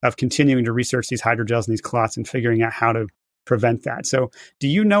continuing to research these hydrogels and these clots and figuring out how to prevent that. So do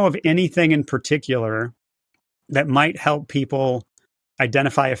you know of anything in particular that might help people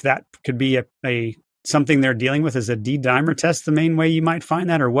identify if that could be a something they're dealing with? Is a D-dimer test the main way you might find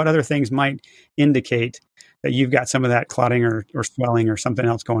that? Or what other things might indicate that you've got some of that clotting or swelling or something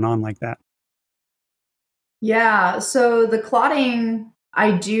else going on like that? Yeah. So the clotting,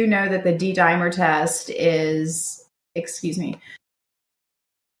 I do know that the D-dimer test is,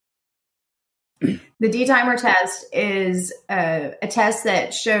 the D-dimer test is a test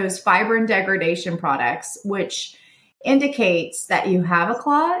that shows fibrin degradation products, which indicates that you have a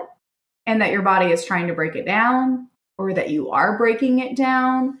clot and that your body is trying to break it down, or that you are breaking it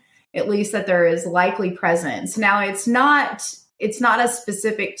down, at least that there is likely presence. Now, it's not a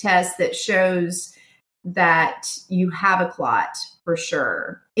specific test that shows that you have a clot for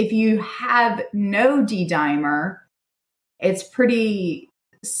sure. If you have no D-dimer, it's pretty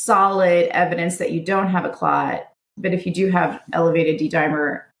solid evidence that you don't have a clot. But if you do have elevated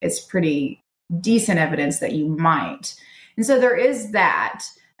D-dimer, it's pretty decent evidence that you might. And so there is that.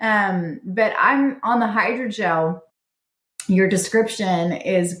 But I'm on the hydrogel. Your description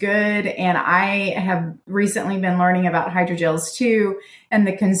is good. And I have recently been learning about hydrogels too, and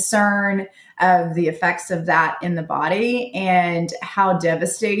the concern of the effects of that in the body and how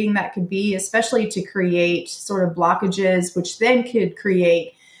devastating that could be, especially to create sort of blockages, which then could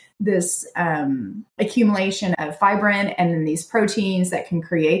create this accumulation of fibrin and then these proteins that can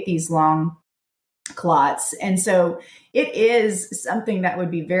create these long clots. And so it is something that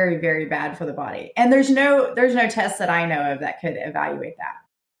would be very, very bad for the body. And there's no test that I know of that could evaluate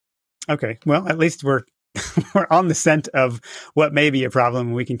that. Okay. Well, at least we're on the scent of what may be a problem,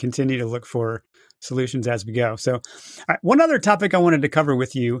 and we can continue to look for solutions as we go. So one other topic I wanted to cover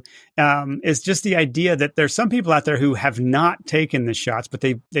with you is just the idea that there's some people out there who have not taken the shots, but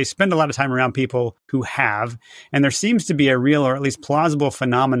they spend a lot of time around people who have. And there seems to be a real, or at least plausible,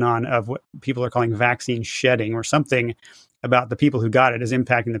 phenomenon of what people are calling vaccine shedding, or something about the people who got it is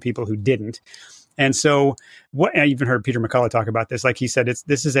impacting the people who didn't. And so I even heard Peter McCullough talk about this. Like he said,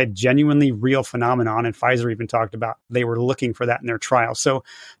 this is a genuinely real phenomenon. And Pfizer even talked about they were looking for that in their trial. So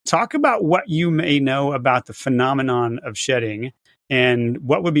talk about what you may know about the phenomenon of shedding, and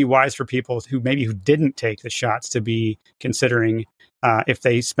what would be wise for people who didn't take the shots to be considering if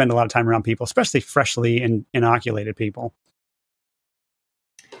they spend a lot of time around people, especially freshly inoculated people.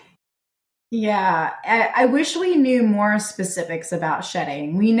 Yeah, I wish we knew more specifics about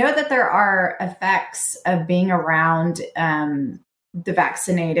shedding. We know that there are effects of being around the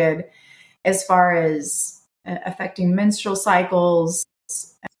vaccinated, as far as affecting menstrual cycles,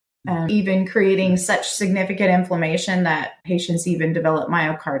 even creating such significant inflammation that patients even develop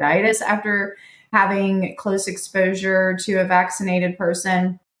myocarditis after having close exposure to a vaccinated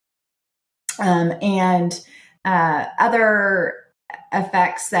person, and other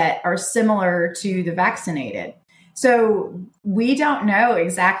effects that are similar to the vaccinated. So we don't know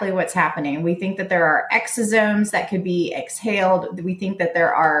exactly what's happening. We think that there are exosomes that could be exhaled. We think that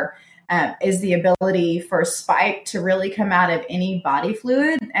there is the ability for a spike to really come out of any body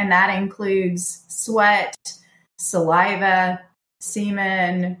fluid, and that includes sweat, saliva,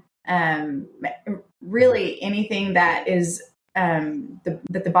 semen, really anything that is that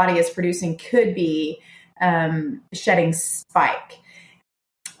the body is producing could be shedding spike.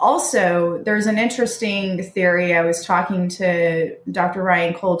 Also, there's an interesting theory. I was talking to Dr.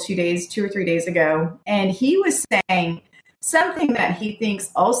 Ryan Cole 2 or 3 days ago, and he was saying something that he thinks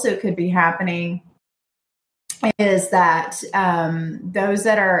also could be happening is that those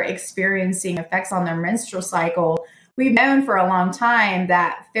that are experiencing effects on their menstrual cycle, we've known for a long time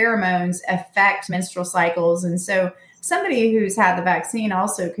that pheromones affect menstrual cycles. And so somebody who's had the vaccine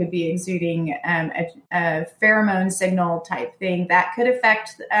also could be exuding a pheromone signal type thing that could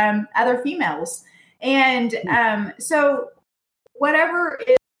affect other females. And so whatever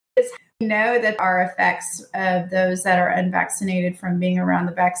is, we know that there are effects of those that are unvaccinated from being around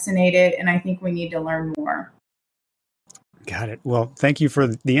the vaccinated. And I think we need to learn more. Got it. Well, thank you for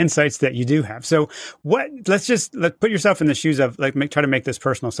the insights that you do have. So let's put yourself in the shoes of try to make this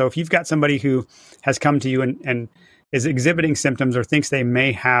personal. So if you've got somebody who has come to you and is exhibiting symptoms or thinks they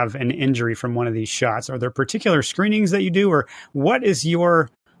may have an injury from one of these shots, are there particular screenings that you do, or what is your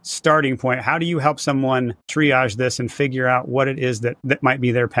starting point? How do you help someone triage this and figure out what it is that might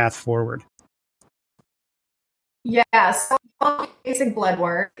be their path forward? Yeah, so I'll do basic blood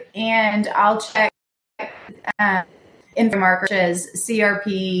work and I'll check markers such as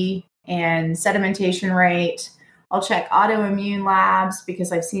CRP and sedimentation rate. I'll check autoimmune labs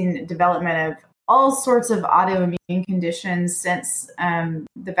because I've seen development of all sorts of autoimmune conditions since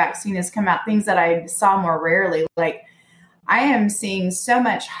the vaccine has come out, things that I saw more rarely. Like I am seeing so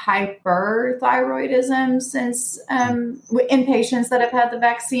much hyperthyroidism since in patients that have had the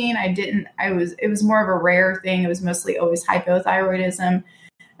vaccine. It was more of a rare thing. It was mostly always hypothyroidism.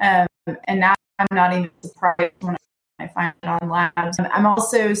 And now I'm not even surprised when I find it on labs. I'm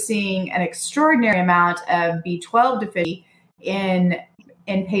also seeing an extraordinary amount of B12 deficiency in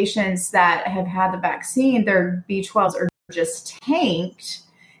patients that have had the vaccine. Their B12s are just tanked.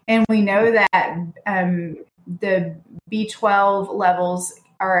 And we know that the B12 levels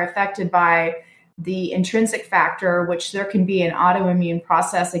are affected by the intrinsic factor, which there can be an autoimmune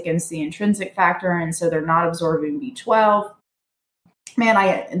process against the intrinsic factor. And so they're not absorbing B12.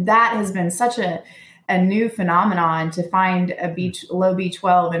 Man, that has been such a new phenomenon to find a low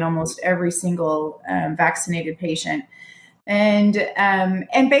B12 in almost every single vaccinated patient. And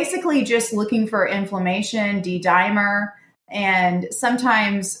basically just looking for inflammation, D-dimer, and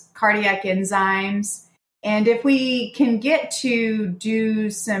sometimes cardiac enzymes. And if we can get to do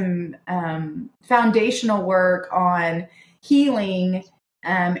some foundational work on healing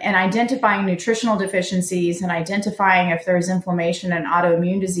and identifying nutritional deficiencies and identifying if there's inflammation and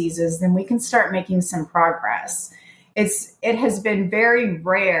autoimmune diseases, then we can start making some progress. It has been very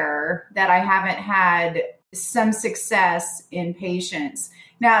rare that I haven't had some success in patients.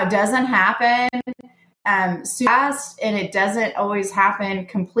 Now, it doesn't happen fast, and it doesn't always happen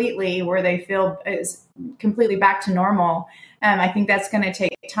completely where they feel is completely back to normal. I think that's going to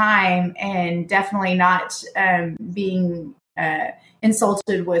take time and definitely not being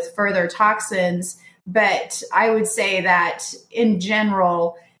insulted with further toxins. But I would say that in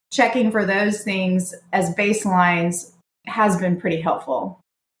general, checking for those things as baselines has been pretty helpful.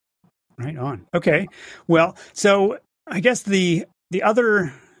 Right on. Okay. Well, so I guess the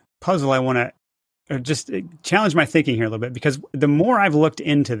other puzzle I want to just challenge my thinking here a little bit, because the more I've looked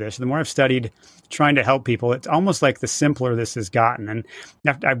into this, the more I've studied trying to help people, it's almost like the simpler this has gotten. And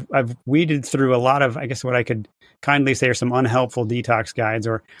I've weeded through a lot of, I guess what I could kindly say are some unhelpful detox guides,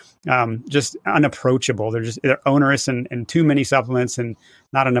 or just unapproachable. They're onerous and too many supplements and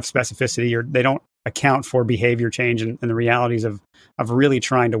not enough specificity, or they don't account for behavior change and the realities of really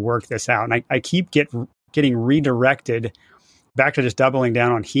trying to work this out. And I keep getting redirected back to just doubling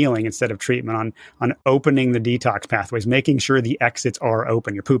down on healing instead of treatment, on opening the detox pathways, making sure the exits are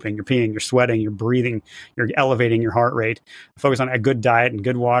open. You're pooping, you're peeing, you're sweating, you're breathing, you're elevating your heart rate. Focus on a good diet and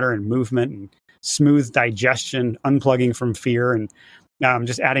good water and movement and smooth digestion, unplugging from fear, and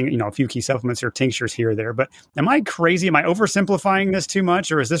just adding, a few key supplements or tinctures here or there. But am I crazy? Am I oversimplifying this too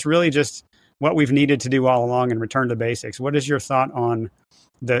much? Or is this really just what we've needed to do all along and return to basics? What is your thought on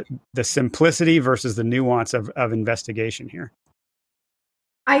the simplicity versus the nuance of investigation here?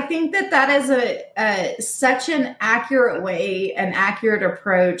 I think that is such an accurate way, an accurate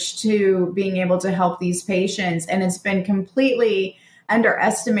approach to being able to help these patients. And it's been completely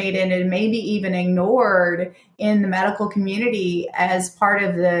underestimated and maybe even ignored in the medical community as part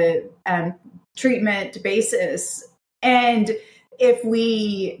of the treatment basis. And if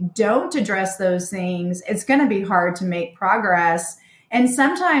we don't address those things, it's going to be hard to make progress. And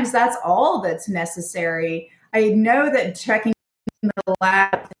sometimes that's all that's necessary. I know that checking the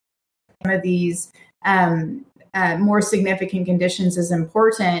lab, some of these more significant conditions is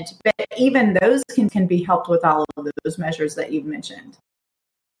important, but even those can be helped with all of those measures that you've mentioned.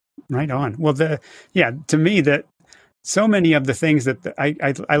 Right on. Well, to me, that so many of the things that I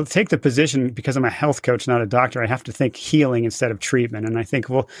take the position, because I'm a health coach, not a doctor, I have to think healing instead of treatment. And I think,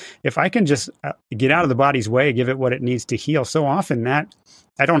 well, if I can just get out of the body's way, give it what it needs to heal, so often that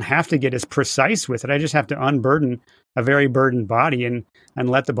I don't have to get as precise with it. I just have to unburden a very burdened body and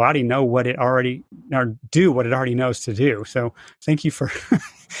let the body know what it already, or do what it already knows to do. So thank you for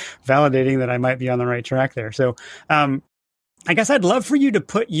validating that I might be on the right track there. So I guess I'd love for you to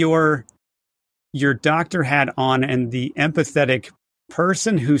put your doctor hat on and the empathetic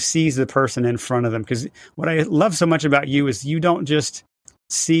person who sees the person in front of them. Because what I love so much about you is you don't just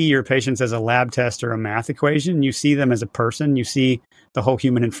see your patients as a lab test or a math equation. You see them as a person. You see the whole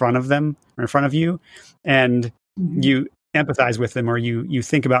human in front of them or in front of you, and you empathize with them, or you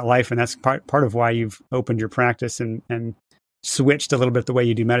think about life. And that's part of why you've opened your practice and switched a little bit the way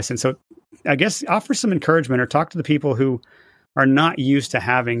you do medicine. So I guess offer some encouragement or talk to the people who are not used to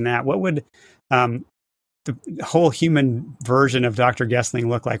having that. What would the whole human version of Dr. Gessling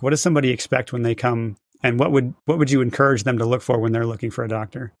look like? What does somebody expect when they come? And what would you encourage them to look for when they're looking for a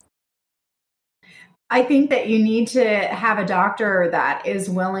doctor? I think that you need to have a doctor that is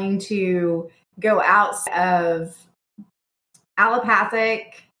willing to go out of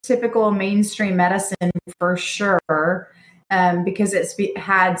allopathic, typical mainstream medicine for sure, because it's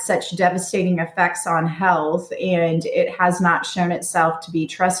had such devastating effects on health, and it has not shown itself to be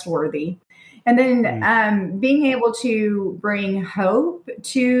trustworthy. And then being able to bring hope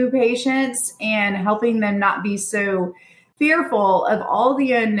to patients and helping them not be so fearful of all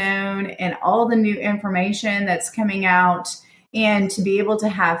the unknown and all the new information that's coming out, and to be able to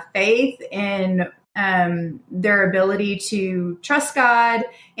have faith in their ability to trust God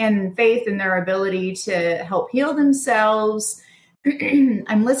and faith in their ability to help heal themselves.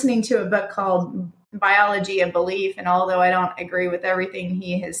 I'm listening to a book called Biology of Belief, and although I don't agree with everything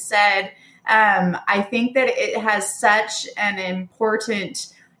he has said, I think that it has such an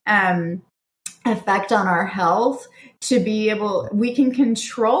important effect on our health to be able, we can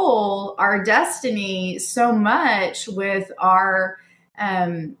control our destiny so much with our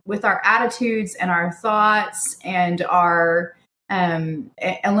attitudes and our thoughts, and our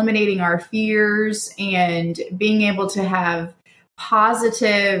eliminating our fears, and being able to have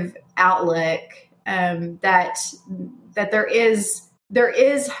positive outlook, that there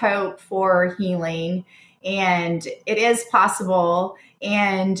is hope for healing, and it is possible.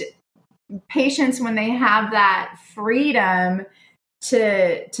 And patients, when they have that freedom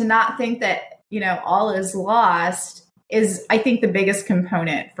to not think that, all is lost, is, I think, the biggest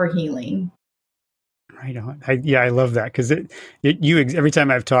component for healing. Right on. I love that, because you every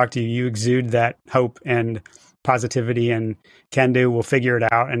time I've talked to you, you exude that hope and positivity and can do, we'll figure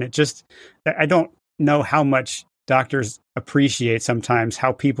it out. And I don't know how much doctors appreciate sometimes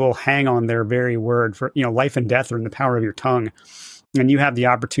how people hang on their very word for, life and death are in the power of your tongue. And you have the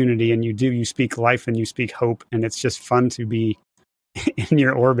opportunity, and you speak life and you speak hope. And it's just fun to be in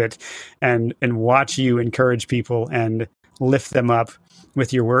your orbit and watch you encourage people and lift them up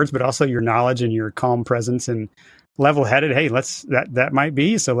with your words, but also your knowledge and your calm presence and level-headed. Hey, that might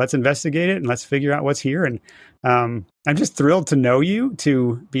be, so let's investigate it and let's figure out what's here. And I'm just thrilled to know you,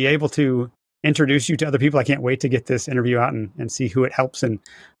 to be able to introduce you to other people. I can't wait to get this interview out and see who it helps. And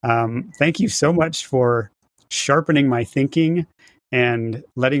thank you so much for sharpening my thinking and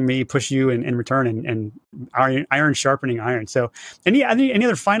letting me push you in return, and iron sharpening iron. So any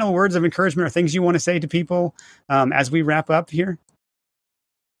other final words of encouragement or things you want to say to people as we wrap up here?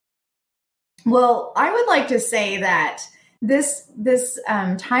 Well, I would like to say that this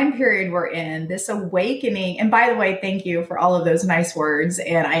time period we're in, this awakening, and by the way, thank you for all of those nice words.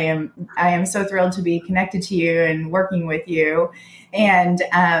 And I am so thrilled to be connected to you and working with you, and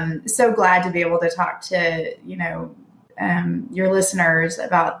so glad to be able to talk to, your listeners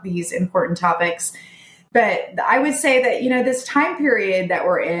about these important topics. But I would say that, this time period that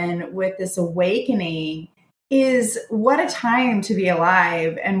we're in with this awakening is what a time to be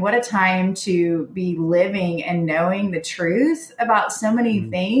alive, and what a time to be living and knowing the truth about so many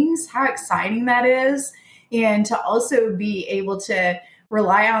things, how exciting that is. And to also be able to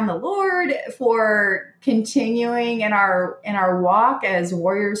rely on the Lord for continuing in our walk as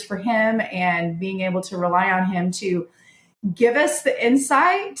warriors for Him, and being able to rely on Him to give us the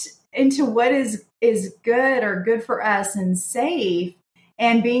insight into what is good or good for us and safe,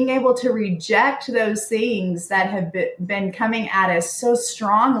 and being able to reject those things that have been coming at us so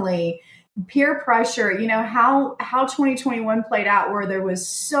strongly. Peer pressure, how 2021 played out, where there was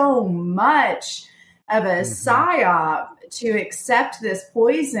so much of a psyop to accept this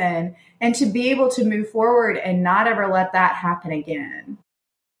poison, and to be able to move forward and not ever let that happen again.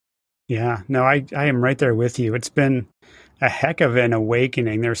 Yeah, no, I am right there with you. It's been a heck of an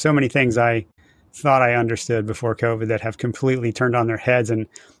awakening. There are so many things I thought I understood before COVID that have completely turned on their heads. And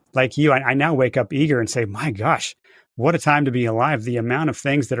like you, I now wake up eager and say, my gosh, what a time to be alive. The amount of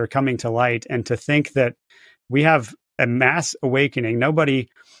things that are coming to light, and to think that we have a mass awakening. Nobody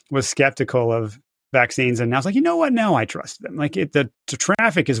was skeptical of vaccines. And now it's like, you know what? Now I trust them. Like the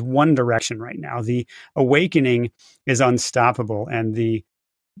traffic is one direction right now. The awakening is unstoppable. And the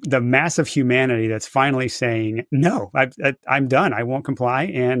mass of humanity that's finally saying, no, I'm done. I won't comply.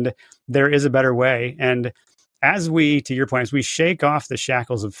 And there is a better way. And as we, to your point, as we shake off the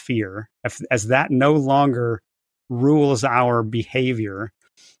shackles of fear, as that no longer rules our behavior,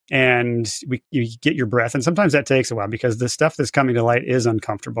 and you get your breath, and sometimes that takes a while because the stuff that's coming to light is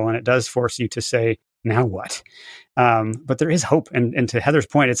uncomfortable, and it does force you to say, now what? But there is hope. And to Heather's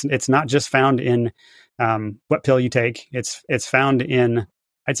point, it's not just found in what pill you take. It's found in,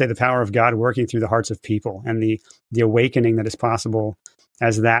 I'd say, the power of God working through the hearts of people and the awakening that is possible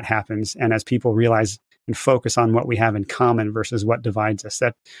as that happens. And as people realize and focus on what we have in common versus what divides us,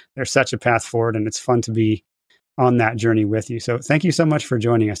 that there's such a path forward, and it's fun to be on that journey with you. So thank you so much for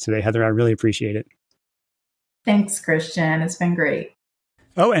joining us today, Heather. I really appreciate it. Thanks, Christian. It's been great.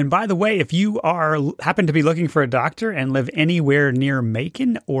 Oh, and by the way, if you happen to be looking for a doctor and live anywhere near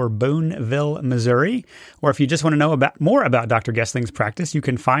Macon or Booneville, Missouri, or if you just want to know more about Dr. Gessling's practice, you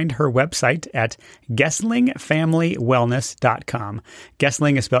can find her website at GesslingFamilyWellness.com.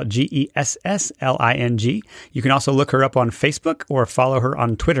 Gessling is spelled Gessling. You can also look her up on Facebook or follow her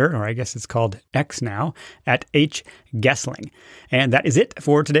on Twitter, or I guess it's called X now, at @Gessling. And that is it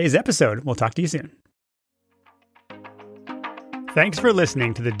for today's episode. We'll talk to you soon. Thanks for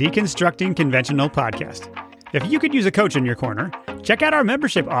listening to the Deconstructing Conventional podcast. If you could use a coach in your corner, check out our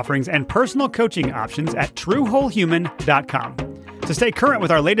membership offerings and personal coaching options at truewholehuman.com. To stay current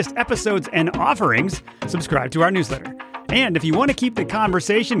with our latest episodes and offerings, subscribe to our newsletter. And if you want to keep the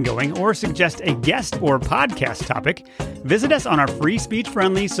conversation going or suggest a guest or podcast topic, visit us on our free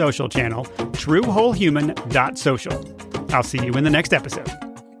speech-friendly social channel, truewholehuman.social. I'll see you in the next episode.